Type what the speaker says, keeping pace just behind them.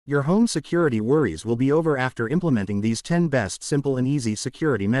Your home security worries will be over after implementing these 10 best simple and easy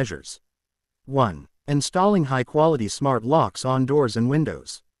security measures. 1. Installing high-quality smart locks on doors and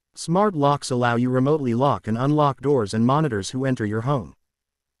windows. Smart locks allow you remotely lock and unlock doors and monitors who enter your home.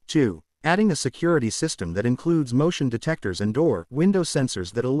 2. Adding a security system that includes motion detectors and window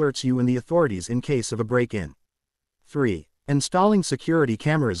sensors that alerts you and the authorities in case of a break-in. 3. Installing security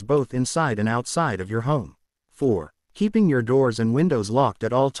cameras both inside and outside of your home. 4. Keeping your doors and windows locked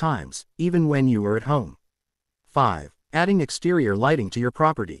at all times, even when you are at home. 5. Adding exterior lighting to your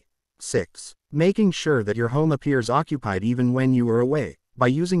property. 6. Making sure that your home appears occupied even when you are away, by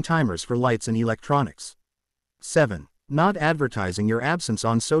using timers for lights and electronics. 7. Not advertising your absence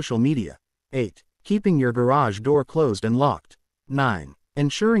on social media. 8. Keeping your garage door closed and locked. 9.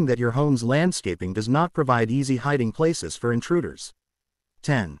 Ensuring that your home's landscaping does not provide easy hiding places for intruders.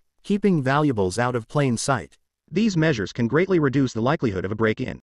 10. Keeping valuables out of plain sight. These measures can greatly reduce the likelihood of a break-in.